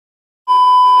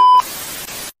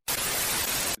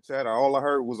chat. All I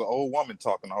heard was an old woman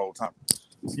talking the whole time.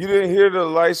 You didn't hear the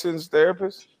licensed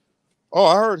therapist? Oh,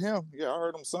 I heard him. Yeah, I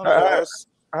heard him. Son of your ass.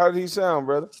 How did he sound,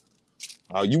 brother?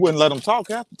 You wouldn't let him talk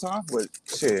half the time, but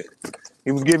shit,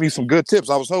 he was giving you some good tips.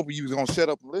 I was hoping you was gonna shut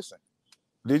up and listen.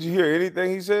 Did you hear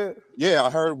anything he said? Yeah, I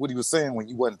heard what he was saying when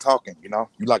you wasn't talking. You know,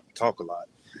 you like to talk a lot.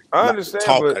 I understand.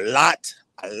 Talk but a lot,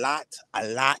 and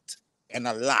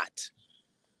a lot.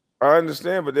 I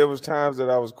understand, but there was times that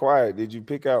I was quiet. Did you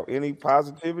pick out any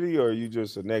positivity, or are you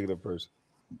just a negative person?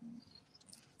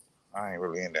 I ain't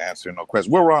really into answering no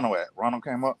questions. Where Ronald at? Ronald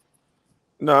came up?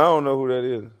 No, I don't know who that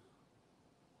is.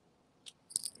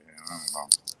 Yeah, I don't know.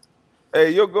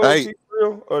 Hey, your gold teeth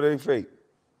real or they fake?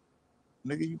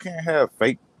 Nigga, you can't have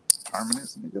fake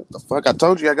permanents, nigga. What the fuck? I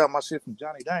told you I got my shit from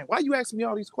Johnny Dang. Why you asking me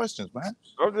all these questions, man?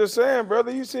 I'm just saying,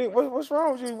 brother. You see, what's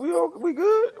wrong with you? We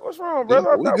good? What's wrong,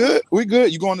 brother? Yeah, we good. We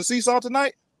good. You going to Seesaw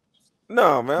tonight?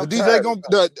 No, man. The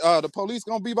DJ the police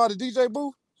gonna be by the DJ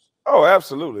booth? Oh,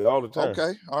 absolutely, all the time.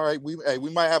 Okay, all right. We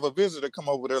might have a visitor come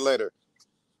over there later.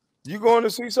 You going to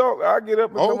Seesaw? I'll get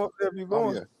up and come up there if you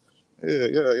going.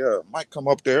 Yeah. Might come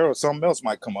up there, or something else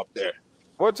might come up there.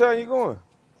 What time you going?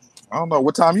 I don't know.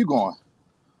 What time you going?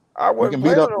 We can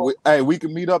meet up. We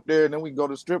can meet up there, and then we can go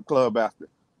to the strip club after.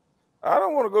 I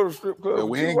don't want to go to the strip club. Yeah,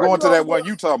 we ain't going to that one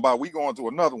you talking about. We going to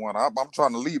another one. I'm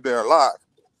trying to leave there alive.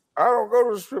 I don't go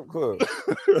to the strip club.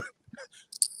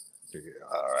 Yeah,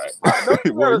 all right.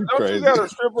 Don't you got a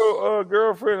stripper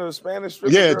girlfriend, a Spanish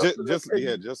stripper? Yeah,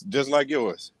 just like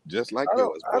yours. Just like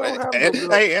yours.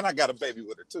 And I got a baby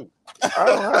with her too.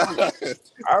 I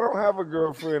don't have a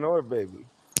girlfriend or a baby.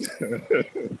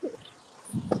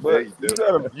 But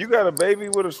you got a baby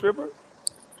with a stripper?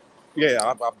 Yeah,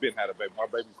 I've been had a baby. My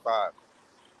baby's 5.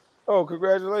 Oh,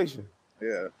 congratulations.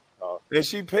 Yeah. Did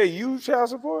she pay you child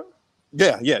support?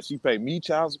 Yeah, she paid me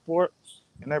child support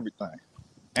and everything.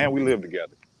 And we live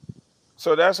together.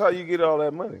 So that's how you get all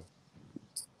that money?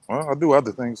 Well, I do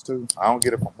other things too. I don't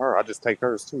get it from her. I just take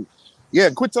hers too. Yeah,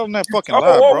 quit telling that fucking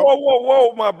lie, bro.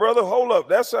 Whoa, my brother. Hold up.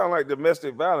 That sounds like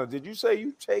domestic violence. Did you say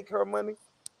you take her money?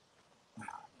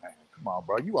 Man, come on,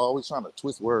 bro. You always trying to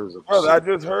twist words. Brother, I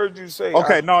just heard you say.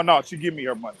 Okay, no. She give me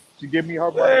her money. She give me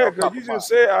her money. Yeah, because you just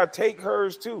said I take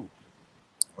hers too.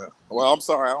 Well, I'm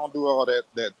sorry. I don't do all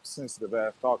that sensitive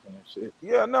ass talking and shit.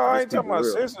 Yeah, no, I ain't talking about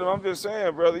sensitive. I'm just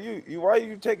saying, brother, you why are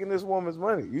you taking this woman's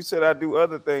money? You said I do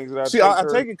other things. I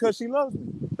take it because she loves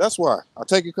me. That's why. I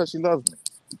take it because she loves me.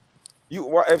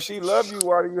 If she loves you,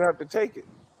 why do you have to take it?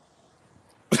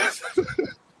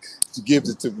 She gives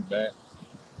it to me, man.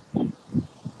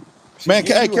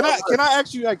 Can I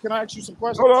ask you some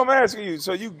questions? Hold on, I'm asking you.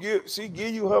 So she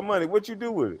give you her money. What you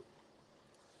do with it?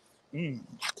 I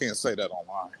can't say that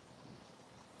online.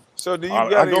 So do you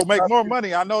I go make more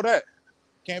money? I know that.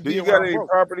 Can't be. Do you got any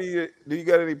property? Do you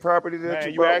got any property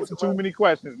that you asking too many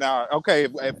questions now? Okay,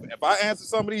 if I answer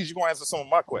some of these, you are gonna answer some of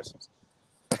my questions.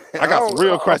 I got some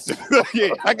real questions.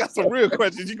 Yeah, I got some real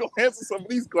questions. You gonna answer some of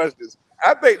these questions?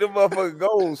 I think the motherfucker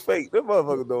gold's fake. Them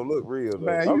motherfuckers don't look real. Though.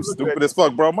 Man, you stupid as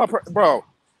fuck, bro. Bro.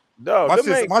 No, my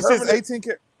shit's 18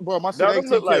 karat. Bro, my shit 18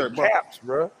 look karat, like caps,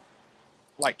 bro.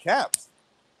 Like caps?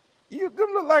 Them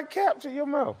look like caps in your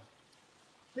mouth.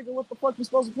 Nigga, what the fuck you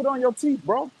supposed to put on your teeth,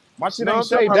 bro? My shit ain't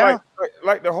shaved down.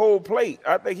 Like the whole plate.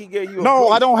 I think he gave you a No,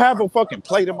 plate. I don't have a fucking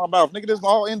plate in my mouth. Nigga, this is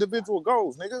all individual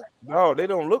goals, nigga. No, they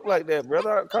don't look like that,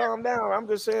 brother. Calm down. I'm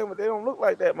just saying, but they don't look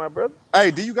like that, my brother.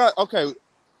 Hey, do you got, okay,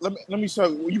 let me show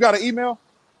you. You got an email?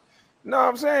 No,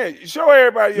 I'm saying, show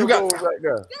everybody your goals right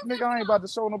now. Nigga, I ain't about to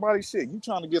show nobody shit. You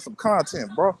trying to get some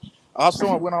content, bro. I'll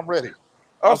show it when I'm ready.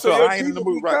 Also, I ain't in the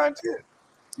mood right now.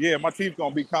 Yeah, my teeth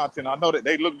gonna be content. I know that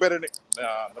they look better than.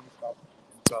 Nah, let me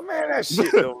stop. Man, that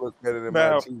shit don't look better than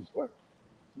my teeth.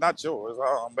 Not yours.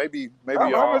 Maybe.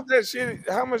 How much that shit?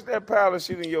 How much that pile of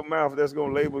shit in your mouth that's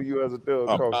gonna label you as a thug?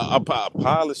 A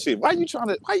pile of shit. Why you trying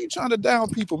to down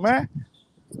people, man?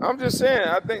 I'm just saying.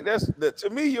 I think to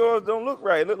me, yours don't look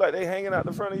right. It look like they hanging out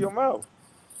the front of your mouth.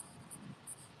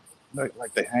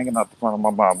 Like they hanging out the front of my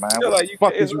mouth, man. Yeah,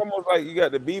 it's almost like you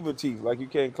got the beaver teeth, like you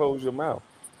can't close your mouth.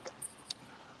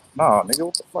 Nah, nigga,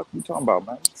 what the fuck you talking about,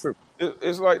 man?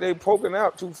 It's like they poking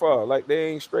out too far, like they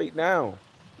ain't straight down.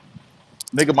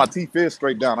 Nigga, my teeth is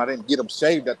straight down. I didn't get them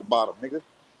shaved at the bottom, nigga.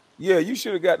 Yeah, you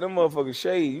should have got them motherfuckers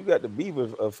shaved. You got the beaver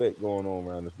effect going on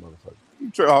around this motherfucker.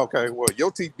 Okay, well,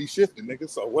 your teeth be shifting, nigga,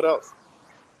 so what else?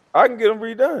 I can get them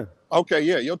redone. Okay,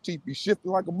 yeah, your teeth be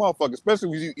shifting like a motherfucker, especially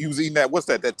when you was eating that, what's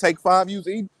that Take 5 you was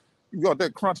eating? You got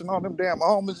that crunching on them damn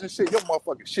almonds and shit. Your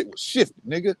motherfucking shit was shifting,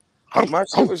 nigga. My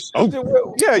shit was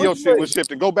shifting. Yeah, your shit was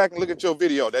shifting. Go back and look at your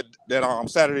video that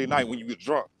Saturday night when you was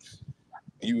drunk.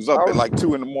 You was up at like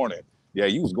 2 in the morning. Yeah,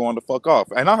 you was going the fuck off.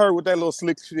 And I heard with that little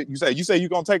slick shit you say. You say you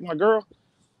gonna take my girl?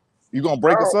 You gonna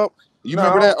break us up? You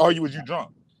remember that? Or was you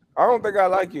drunk? I don't think I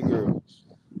like your girl.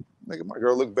 Nigga, my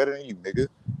girl look better than you, nigga.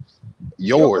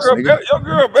 Yours, nigga. Your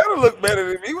girl better look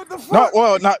better than me. What the fuck? No,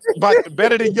 well, not but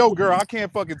better than your girl. I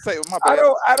can't fucking say my bad.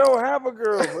 I don't have a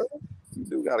girl, bro. You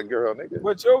do got a girl, nigga.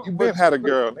 But you been had a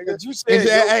girl, nigga. But you said,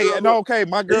 hey, no, okay,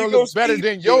 my girl looks better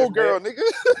than your girl, nigga.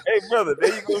 Hey, brother,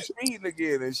 there you go speeding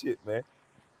again and shit, man.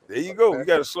 There you go. You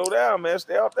gotta slow down, man.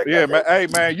 Stay off that. Yeah, man. Hey,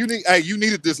 man, you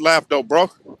needed this laugh though, bro,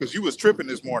 because you was tripping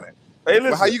this morning. Hey,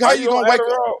 listen, how you gonna wake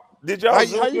up? Did y'all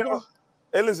zoom in?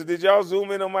 Hey, listen, did y'all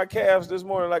zoom in on my calves this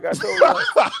morning like I told you?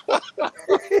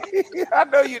 I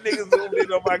know you niggas zoomed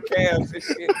in on my calves and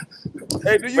shit.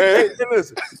 Hey,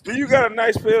 listen, do you got a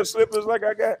nice pair of slippers like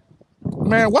I got?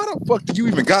 Man, why the fuck did you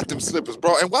even got them slippers,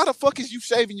 bro? And why the fuck is you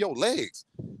shaving your legs?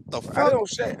 The fuck? I don't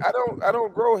shave. I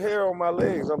don't grow hair on my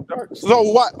legs. I'm dark. So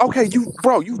what? Okay,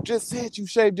 you just said you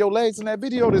shaved your legs in that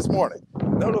video this morning.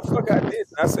 No, the fuck I didn't.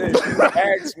 I said you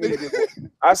asked me.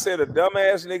 I said a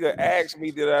dumbass nigga asked me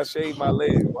did I shave my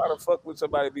legs. Why the fuck would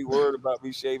somebody be worried about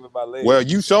me shaving my legs? Well,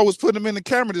 you sure was putting them in the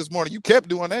camera this morning. You kept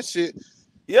doing that shit.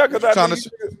 Yeah, because I trying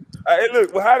to. Hey,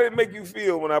 look, well, how did it make you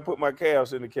feel when I put my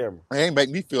calves in the camera? It ain't make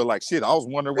me feel like shit. I was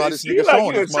wondering why this nigga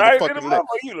showing this motherfucking leg.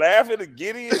 You laughing and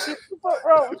giddy and shit. What the fuck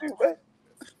wrong with you,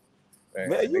 man?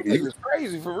 Man, you niggas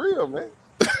crazy for real, man.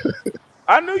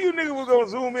 I knew you niggas was gonna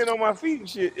zoom in on my feet and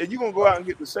shit, and you gonna go out and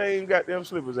get the same goddamn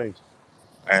slippers, ain't you?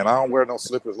 And I don't wear no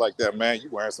slippers like that, man. You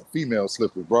wearing some female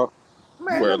slippers, bro.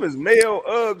 Man, them is male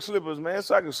UGG slippers, man,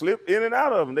 so I can slip in and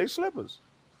out of them. They slippers.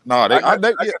 No, I got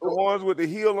the ones with the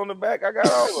heel on the back. I got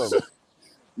all of them.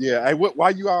 Yeah, hey, why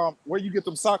you where you get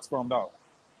them socks from, though?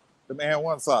 Them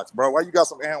AN1 socks, bro. Why you got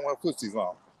some AN1 pussies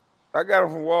on? I got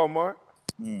them from Walmart.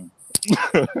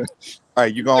 Hey,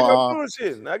 you gonna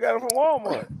I got them from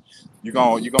Walmart. You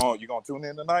gonna tune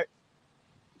in tonight?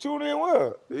 Tune in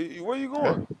where? Where you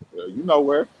going? You know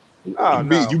where. Oh,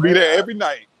 you be there every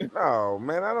night. No,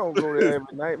 man, I don't go there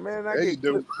every night, man.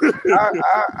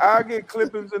 I get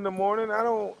clippings in the morning. I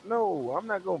don't know. I'm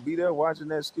not gonna be there watching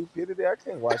that stupidity. I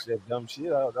can't watch that dumb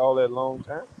shit all that long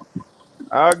time.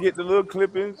 I'll get the little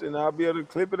clippings and I'll be able to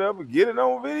clip it up and get it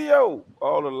on video.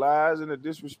 All the lies and the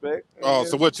disrespect. Oh,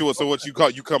 so what you call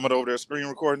you coming over there screen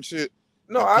recording shit?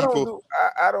 No, I don't do.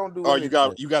 I don't do. Oh,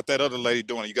 anything. you got that other lady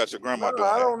doing it. You got your grandma doing it.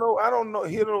 I don't know. I don't know.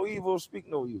 Hear no evil, speak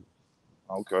no evil.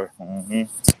 Okay.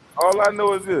 All I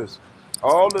know is this: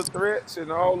 all the threats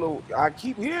and all the. I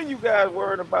keep hearing you guys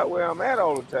worried about where I'm at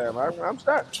all the time. I'm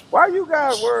starting. Why you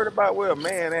guys worried about where a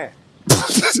man at?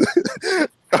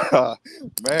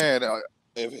 Man,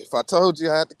 if I told you,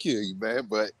 I had to kill you, man.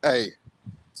 But hey,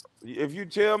 if you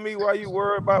tell me why you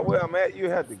worried about where I'm at, you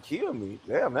have to kill me.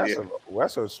 Damn,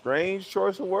 that's a strange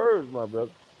choice of words, my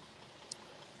brother.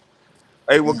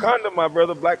 Hey, Wakanda, my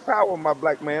brother, Black Power, my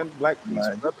black man, Black Peace,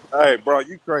 brother. Hey, bro,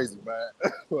 you crazy, man.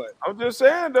 I'm just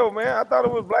saying, though, man. I thought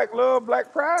it was Black Love,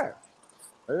 Black Pride.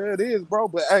 Yeah, it is, bro.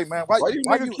 But hey, man, why you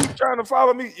niggas keep trying to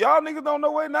follow me? Y'all niggas don't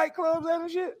know where nightclubs at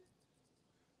and shit.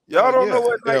 Y'all don't know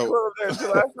what nightclubs at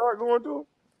until I start going to them.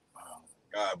 Oh,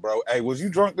 God, bro. Hey, was you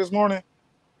drunk this morning?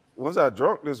 Was I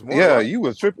drunk this morning? Yeah, you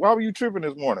was tripping. Why were you tripping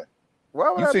this morning? Why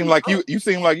would you seem like drunk? You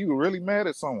seem like you were really mad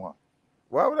at someone.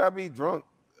 Why would I be drunk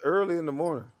early in the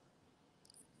morning?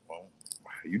 Well,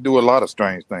 you do a lot of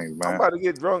strange things, man. I'm about to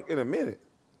get drunk in a minute.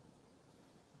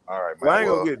 All right, man. Well, I ain't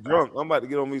gonna get drunk. I'm about to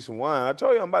get on me some wine. I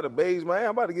told you I'm about to bathe my hand.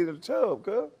 I'm about to get in the tub,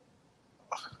 cuz.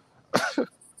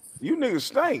 You niggas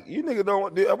stink. You niggas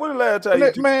don't. When the last time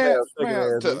you man,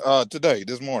 today,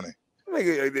 this morning.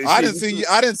 Nigga,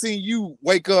 I didn't see you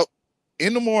wake up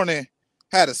in the morning,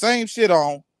 had the same shit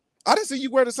on. I didn't see you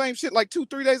wear the same shit like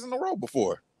 2-3 days in a row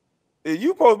before. If you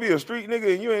supposed to be a street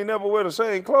nigga and you ain't never wear the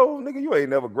same clothes, nigga, you ain't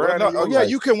never grinding. Well, no,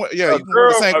 you can wear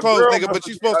the same clothes, nigga, but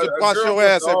you supposed to wash your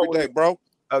ass every day, bro.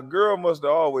 A girl must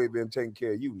have always been taking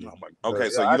care of you. Okay,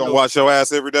 so you don't wash your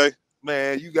ass every day?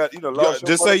 Man, you got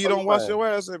just say you don't wash your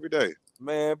ass every day.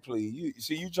 Man, please.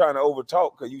 You trying to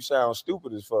overtalk because you sound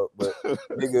stupid as fuck. But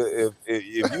nigga,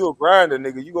 if you a grinder,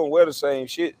 nigga, you gonna wear the same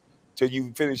shit till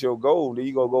you finish your goal. Then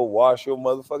you gonna go wash your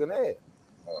motherfucking ass.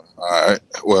 All right.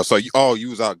 Well, so you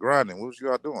was out grinding. What was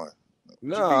you out doing?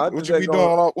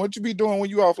 What you be doing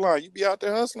when you offline? You be out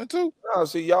there hustling too? No,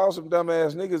 see, y'all some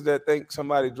dumbass niggas that think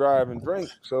somebody drive and drink.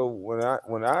 So when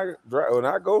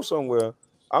I go somewhere,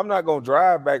 I'm not gonna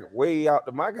drive back way out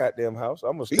to my goddamn house.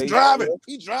 I'm gonna stay driving.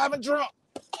 He driving drunk.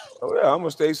 Oh yeah, I'm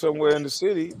gonna stay somewhere in the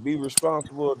city, be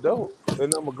responsible adult,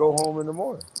 and I'm gonna go home in the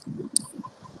morning.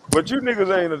 But you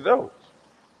niggas ain't adults.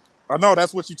 I know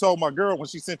that's what you told my girl when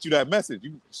she sent you that message.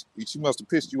 She must have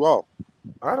pissed you off.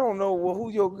 I don't know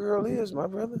who your girl is, my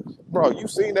brother. Bro, you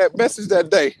seen that message that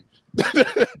day? That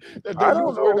day I you don't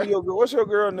was know with who your girl. What's your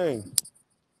girl name?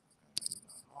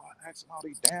 Oh, asking all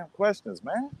these damn questions,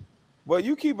 man. But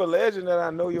you keep alleging that I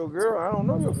know your girl. I don't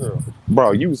know your girl.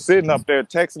 Bro, you was sitting up there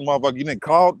texting motherfucker. You didn't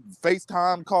call,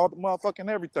 FaceTime, called the motherfucking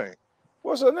everything.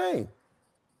 What's her name?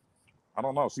 I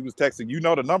don't know. She was texting. You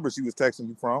know the number she was texting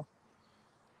you from.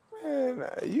 Man,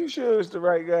 you sure it's the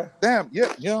right guy? Damn,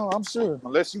 yeah, I'm sure.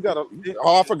 Unless you got a.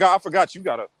 Oh, I forgot. You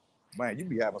got a. Man, you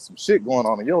be having some shit going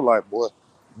on in your life, boy.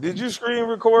 Did you screen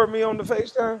record me on the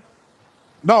FaceTime?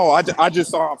 No, I just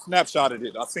saw him snapshotted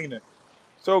it. I seen it.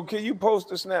 So can you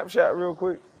post a snapshot real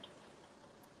quick?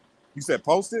 You said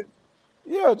post it?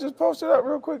 Yeah, just post it up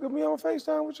real quick of me on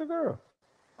FaceTime with your girl.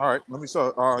 All right, let me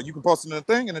show. You can post it in the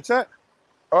thing in the chat.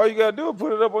 All you gotta do is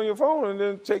put it up on your phone and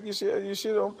then take your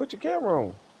shit on, put your camera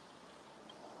on.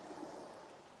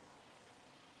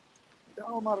 I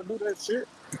don't know how to do that shit.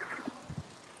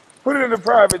 Put it in the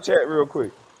private chat real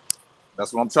quick.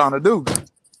 That's what I'm trying to do.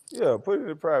 Yeah, put it in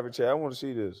the private chat. I want to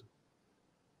see this.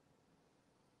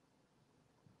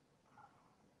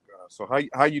 So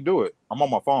how you do it? I'm on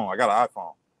my phone. I got an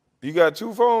iPhone. You got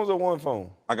two phones or one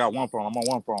phone? I got one phone. I'm on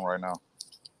one phone right now.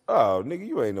 Oh, nigga,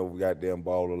 you ain't no goddamn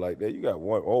baller like that. You got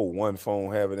one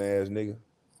phone having ass, nigga.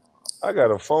 I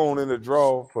got a phone in the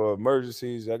drawer for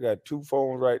emergencies. I got two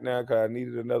phones right now because I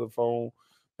needed another phone,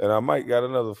 and I might got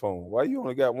another phone. Why you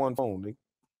only got one phone,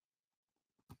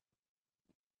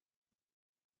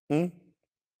 nigga?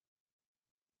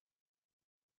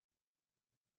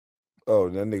 Oh,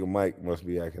 that nigga Mike must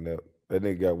be acting up. That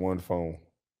nigga got one phone.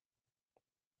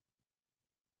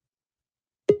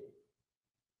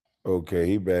 Okay,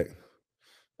 he back.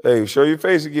 Hey, show your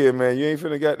face again, man. You ain't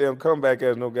finna goddamn come back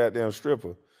as no goddamn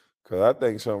stripper. Cause I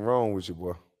think something wrong with you,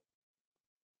 boy.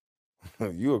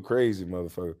 You a crazy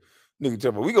motherfucker. Nigga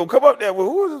tell me, we gonna come up there. Well,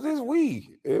 who is this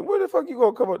we? And what the fuck you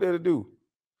gonna come up there to do?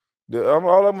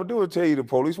 All I'm gonna do is tell you the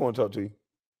police want to talk to you.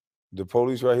 The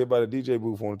police right here by the DJ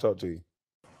booth want to talk to you.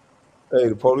 Hey,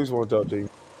 the police want to talk to you.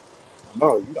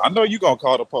 No, I know you gonna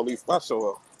call the police if I show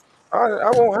up.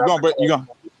 I won't have you gonna.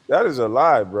 That is a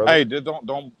lie, brother. Hey,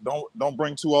 don't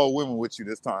bring two old women with you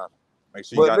this time. Make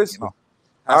sure But listen,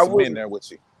 have some men there with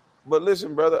you. But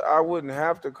listen, brother, I wouldn't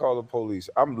have to call the police.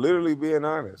 I'm literally being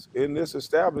honest. In this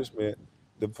establishment,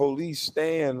 the police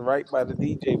stand right by the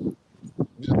DJ booth. I'm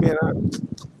just being honest.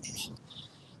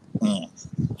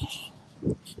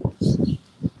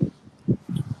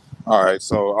 All right,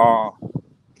 so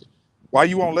why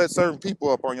you won't let certain people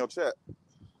up on your chat?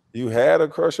 You had a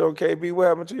crush on KB. What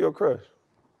happened to your crush?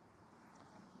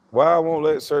 Why I won't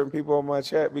let certain people on my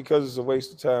chat? Because it's a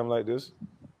waste of time like this.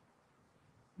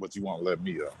 But you won't let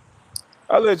me up.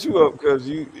 I let you up because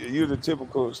you're the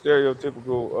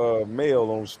stereotypical male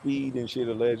on speed and shit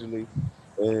allegedly,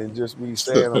 and just be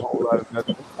saying a whole lot of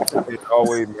nothing.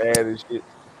 Always mad and shit.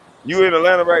 You in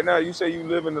Atlanta right now? You say you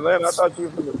live in Atlanta? I thought you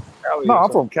were from Cali. No,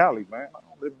 I'm from Cali, man. I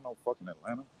don't live in no fucking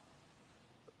Atlanta.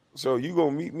 So you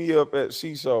gonna meet me up at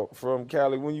Seesaw from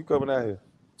Cali when you coming out here?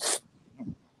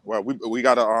 Well, we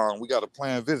got a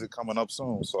planned visit coming up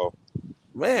soon. So,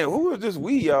 man, who is this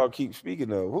we y'all keep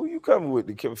speaking of? Who you coming with?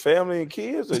 The family and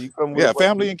kids, or you coming with? Yeah,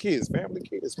 family and kids, man.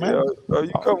 Yeah, or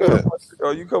you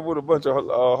come with a bunch of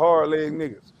hard leg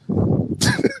niggas.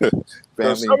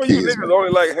 Some of you niggas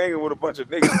only like hanging with a bunch of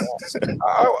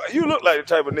niggas. You look like the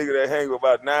type of nigga that hang with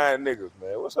about 9 niggas,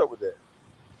 man. What's up with that?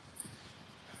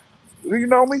 Do you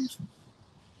know me? You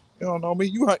don't know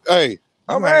me. Hey.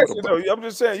 I'm asking though. I'm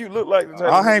just saying you look like the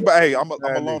type. I hang by. Hey, I'm a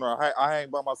loner. I hang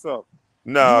by myself.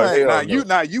 No,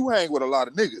 you hang with a lot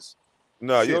of niggas.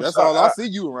 No, that's all I see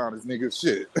you around is niggas.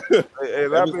 Shit. Hey,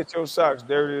 I bet your socks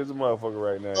dirty as a motherfucker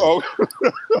right now. Oh.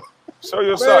 Show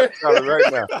your socks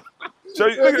right now. So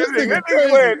look at this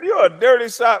nigga wearing. You're a dirty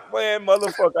sock wearing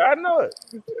motherfucker. I know it.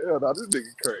 Yeah, no, this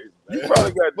nigga crazy. Man. You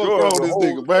probably got Jordan this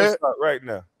nigga, man. Right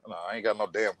now. No, I ain't got no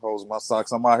damn holes in my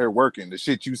socks. I'm out here working. The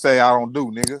shit you say I don't do,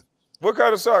 nigga. What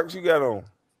kind of socks you got on?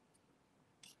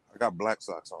 I got black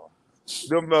socks on.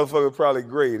 Them motherfuckers probably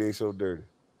gray. They so dirty.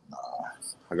 Nah,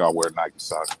 I gotta wear Nike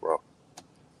socks, bro.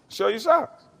 Show your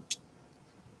socks.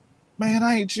 Man,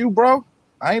 I ain't you, bro.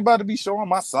 I ain't about to be showing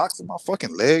my socks and my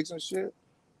fucking legs and shit.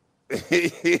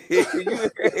 Hey,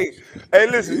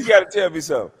 listen, you gotta tell me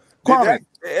something.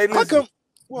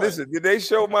 Listen, did they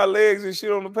show my legs and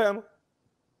shit on the panel?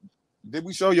 Did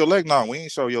we show your leg? No, we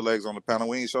ain't show your legs on the panel.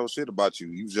 We ain't show shit about you.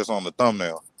 You was just on the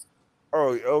thumbnail.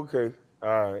 Oh, okay.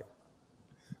 All right.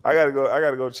 I gotta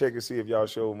go check and see if y'all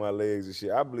showed my legs and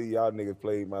shit. I believe y'all niggas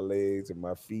played my legs and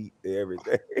my feet and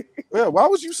everything. Yeah, why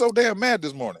was you so damn mad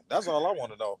this morning? That's all I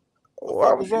want to know.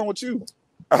 What was wrong with you?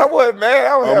 I wasn't mad.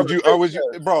 I was was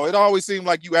you, bro? It always seemed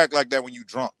like you act like that when you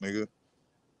drunk, nigga.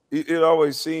 It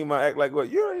always seemed I act like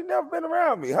what? You ain't never been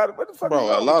around me. What the fuck?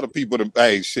 Bro, a lot of people.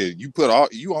 Hey, shit. You put all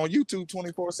you on YouTube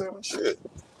 24/7. Shit.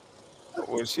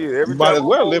 Well, shit. Every you might time as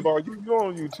well live on you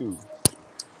on YouTube.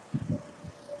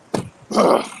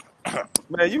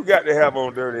 Man, you got to have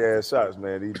on dirty ass socks,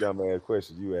 man. These dumb ass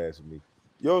questions you asking me.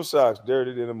 Your socks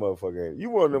dirty than a motherfucker. You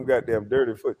one of them goddamn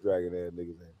dirty foot dragging ass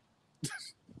niggas.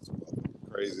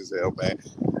 Crazy as hell, man.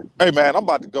 Hey, man, I'm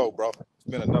about to go, bro. It's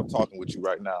been enough talking with you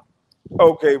right now.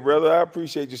 Okay, brother. I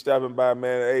appreciate you stopping by,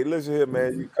 man. Hey, listen here,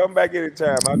 man. You come back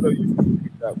anytime. I know you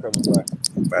stop coming by.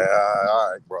 Man,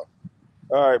 all right, bro.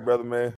 All right, brother, man.